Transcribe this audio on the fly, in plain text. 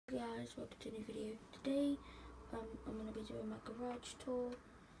guys, welcome to a new video. Today I'm going to be doing my garage tour,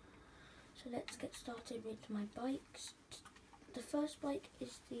 so let's get started with my bikes. The first bike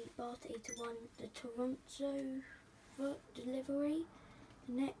is the Bart 81, the Toronto delivery.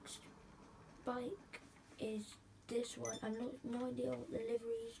 The next bike is this one. I'm no idea what the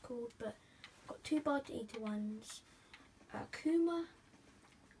livery is called, but I've got two Bart 81s, a Kuma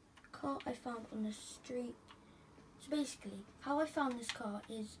car I found on the street. So basically, how I found this car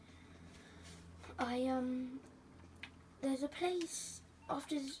is there's a place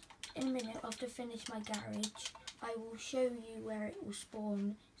in a minute after I finish my garage. I will show you where it will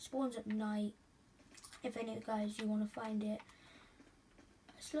spawn. It spawns at night. If any of you guys want to find it,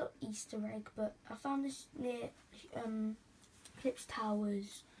 it's a little Easter egg. But I found this near Eclipse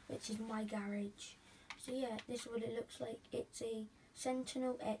Towers, which is my garage. So yeah, this is what it looks like. It's a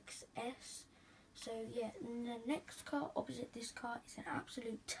Sentinel XS. So yeah, and the next car opposite this car is an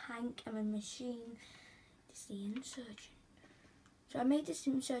absolute tank and a machine. It's the Insurgent. So I made this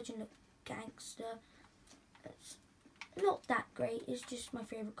Insurgent look gangster. It's not that great, it's just my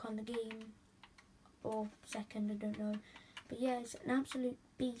favourite car in the game. Or second, I don't know. But yeah, it's an absolute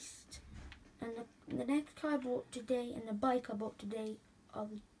beast. And the next car I bought today and the bike I bought today are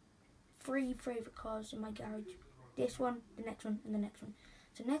the three favourite cars in my garage. This one, the next one, and the next one.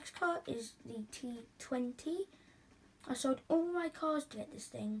 So next car is the T20. I sold all my cars to get this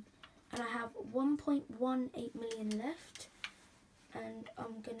thing, and I have 1.18 million left, and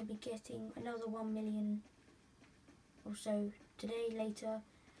I'm going to be getting another 1 million or so today, later.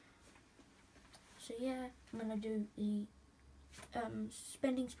 So yeah, I'm going to do the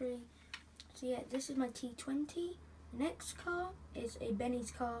spending spree. So yeah, this is my T20. The next car is a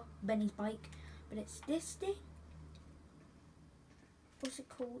Benny's bike, but it's this thing. What's it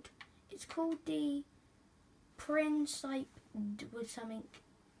called? It's called the Principe with something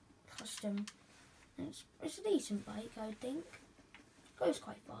custom. And it's a decent bike, I think. It goes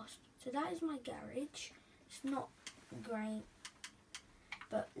quite fast. So that is my garage. It's not great,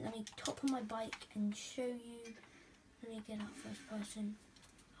 but let me hop on my bike and show you. Let me get out first person.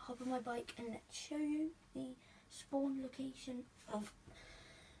 Hop on my bike and let's show you the spawn location of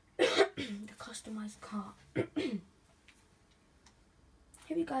the customized car.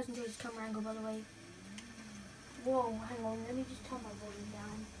 Hope you guys enjoyed this camera angle, by the way. Whoa, hang on, let me just turn my volume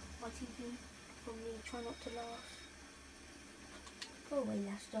down. My TV from me, try not to laugh. Go away,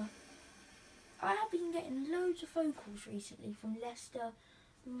 Lester. I have been getting loads of phone calls recently from Lester.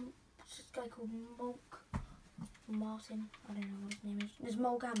 This guy called Martin. I don't know what his name is. There's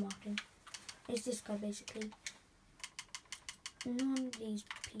Mulg and Martin. It's this guy, basically. None of these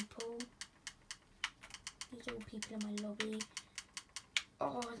people. These are all people in my lobby.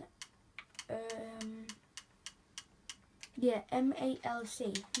 Oh, yeah,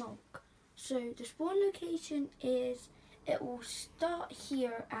 MALC, Mulk. So the spawn location is, it will start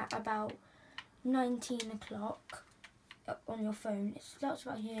here at about 19 o'clock on your phone. It starts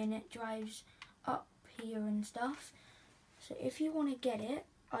about here and it drives up here and stuff. So if you want to get it,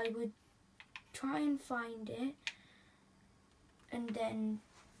 I would try and find it and then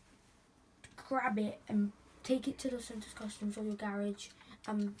grab it and take it to the Santos Customs or your garage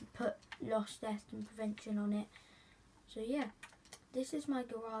and put loss, death and prevention on it. So yeah, this is my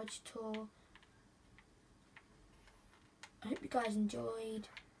garage tour. I hope you guys enjoyed.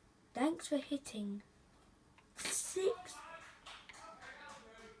 Thanks for hitting 6.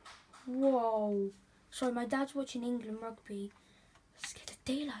 Whoa. Sorry, my dad's watching England rugby. Scared the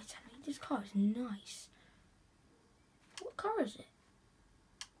daylight out of me. This car is nice. What car is it?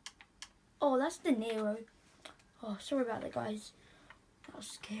 Oh, that's the Nero. Oh, sorry about that, guys. That was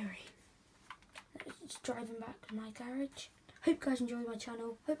scary. Just driving back to my garage. Hope you guys enjoyed my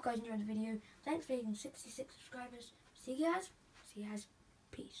channel. Hope you guys enjoyed the video. Thanks for hitting 66 subscribers. See you guys.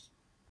 Peace.